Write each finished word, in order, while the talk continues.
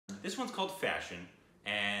This one's called Fashion.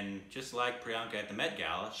 And just like Priyanka at the Met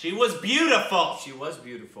Gala, she was beautiful! She was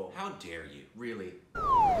beautiful. How dare you? Really.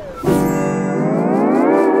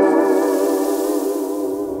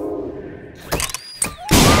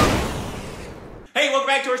 Hey, welcome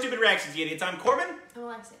back to our Stupid Reactions, you idiots. I'm Corbin. I'm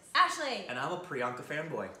Alexis. Ashley. And I'm a Priyanka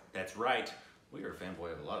fanboy. That's right. We are a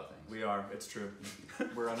fanboy of a lot of things. We are. It's true.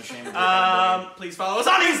 We're unashamed of fanboy. Please follow us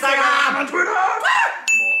on Instagram, on Twitter.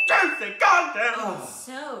 Juicy content. Oh.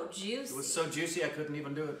 So juicy. It was so juicy I couldn't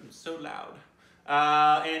even do it. It's so loud.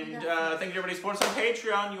 Thank you to everybody who supports us on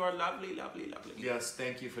Patreon. You are lovely, lovely, lovely. Yes,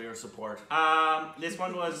 thank you for your support. This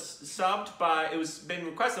one was subbed by, it was been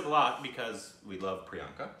requested a lot because we love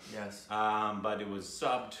Priyanka. Yes. But it was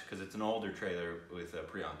subbed because it's an older trailer with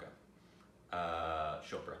Priyanka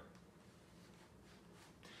Chopra.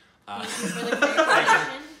 Thank you for the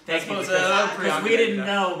clarification. Thank you, because we didn't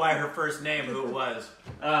know by her first name who it was.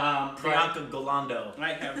 Priyanka Golando.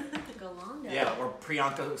 I have Golando. Yeah, or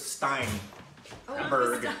Priyanka Stein.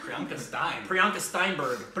 Priyanka Stein. Priyanka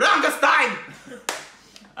Steinberg. Priyanka Stein!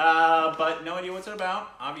 But no idea what's it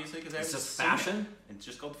about, obviously, because It's just fashion? It's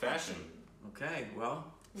just called Fashion. Okay, well.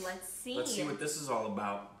 Let's see. Let's see what this is all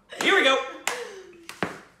about. Here we go!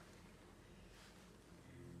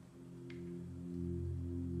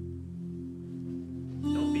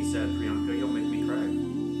 Don't be sad, Priyanka. You'll make me cry.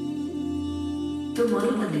 तो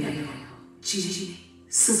model बनने आए हो जी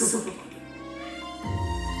सुसु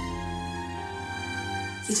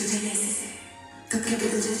ये जो जगह ऐसे है कब क्या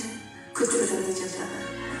बदल जाए खुद को पता नहीं चलता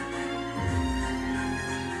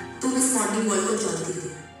तुम इस मॉडलिंग वर्ल्ड को जानती हो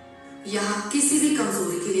यहाँ किसी भी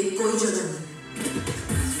कमजोरी के लिए कोई जगह नहीं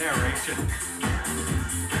Narration.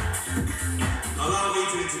 Allow me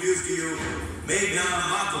to introduce to you Megha.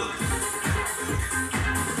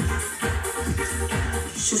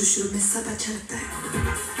 शुरू में सब अच्छा लगता है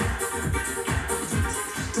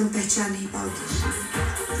तुम पहचान नहीं पाओगे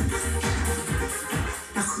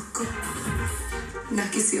ना खुद को ना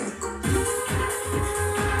किसी और को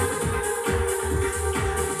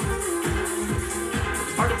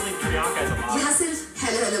यहाँ सिर्फ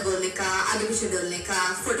हेलो हेलो बोलने का आगे पीछे डोलने का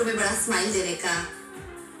फोटो में बड़ा स्माइल देने का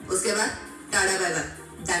उसके बाद tata bye bye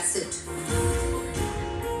that's it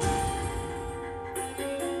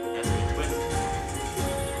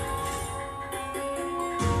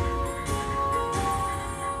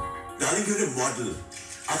darling क्योंकि मॉडल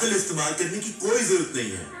अकल इस्तेमाल करने की कोई जरूरत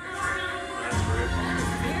नहीं है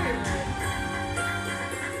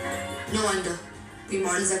No wonder we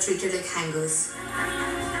models are treated like hangers.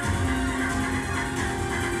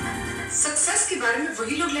 Success के बारे में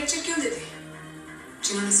वही लोग लेक्चर क्यों देते हैं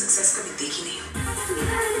जिन्होंने सक्सेस कभी देखी नहीं हो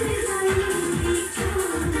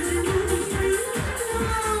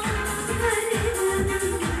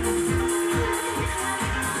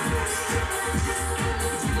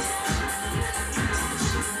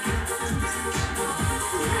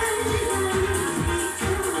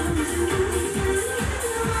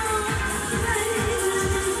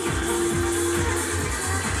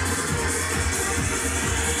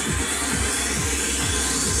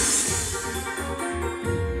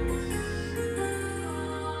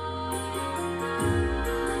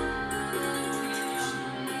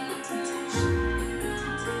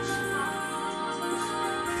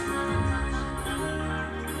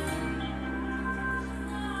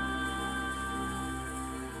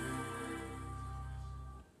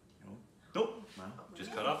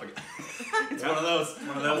Just cut off again. It's one of those.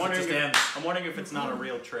 I'm wondering if it's not a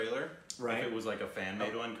real trailer. Right. If it was like a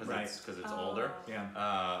fan-made one because it's older. Yeah.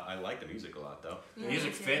 I like the music a lot though. The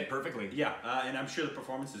music fit perfectly. Yeah, and I'm sure the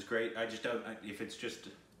performance is great. I just don't. If it's just,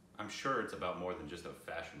 I'm sure it's about more than just a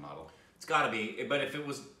fashion model. It's got to be. But if it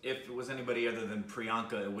was anybody other than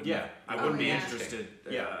Priyanka, it wouldn't. Yeah. I wouldn't be interested.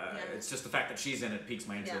 It's just the fact that she's in it piques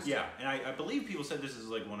my interest. Yeah, and I believe people said this is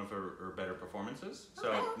like one of her better performances. So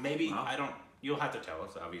maybe I don't. You'll have to tell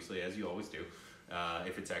us, obviously, as you always do,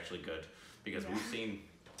 if it's actually good. Because we've seen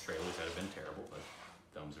trailers that have been terrible, but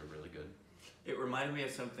films are really good. It reminded me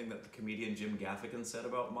of something that the comedian Jim Gaffigan said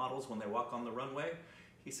about models when they walk on the runway.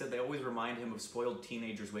 He said they always remind him of spoiled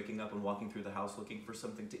teenagers waking up and walking through the house looking for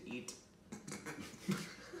something to eat.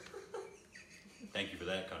 Thank you for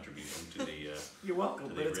that contribution to the... You're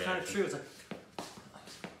welcome, but it's kind of true. It's like...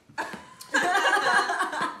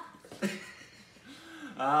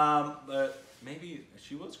 But maybe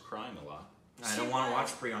she was crying a lot. I don't want to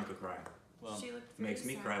watch Priyanka cry. Well, it makes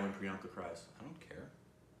me cry when Priyanka cries. I don't care.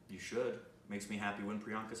 You should. Makes me happy when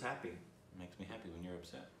Priyanka's happy. Makes me happy when you're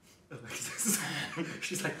upset.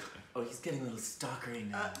 She's like, oh, he's getting a little stalkery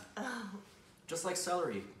now. Just like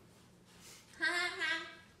celery.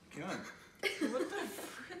 Come on. What the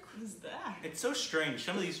frick Who's that? It's so strange.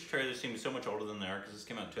 Some of these trailers seem so much older than they are because this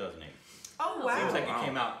came out in 2008. Oh wow. Seems like wow. it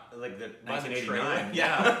came out like the 1989.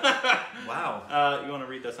 Yeah. Wow. You want to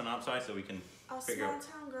read the synopsis so we can A figure out?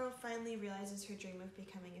 small-town girl finally realizes her dream of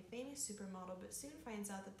becoming a famous supermodel, but soon finds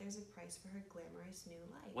out that there's a price for her glamorous new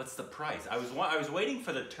life. What's the price? I was waiting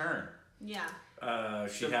for the turn. Yeah.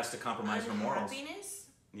 She has to compromise her morals Happiness?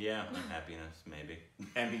 Yeah, happiness maybe.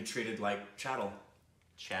 and be treated like chattel.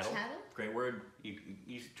 Chattel? Chattel? Great word.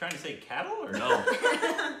 You trying to say cattle or No.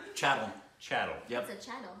 Chattel. Chattel? Yep. It's a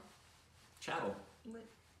chattel. Chattel. What?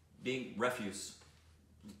 Being refuse.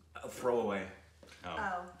 A throwaway.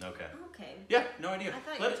 Oh. Okay. Okay. Yeah, no idea. I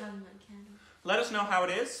thought you were talking about cattle. Let us know how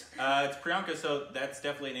it is. It's Priyanka, so that's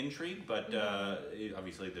definitely an intrigue, but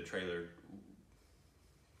obviously the trailer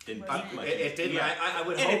didn't peak much. It did. Yeah. I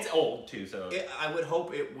would and hope. it's old too, so. I would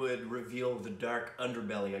hope it would reveal the dark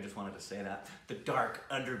underbelly. I just wanted to say that. The dark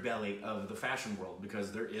underbelly of the fashion world,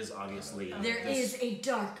 because there is obviously There is a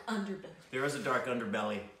dark underbelly. there is a dark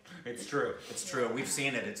underbelly. It's true. It's true. We've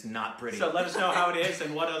seen it. It's not pretty. So let us know how it is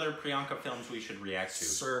and what other Priyanka films we should react to.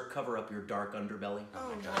 Sir, cover up your dark underbelly.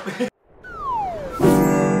 Oh, Lord.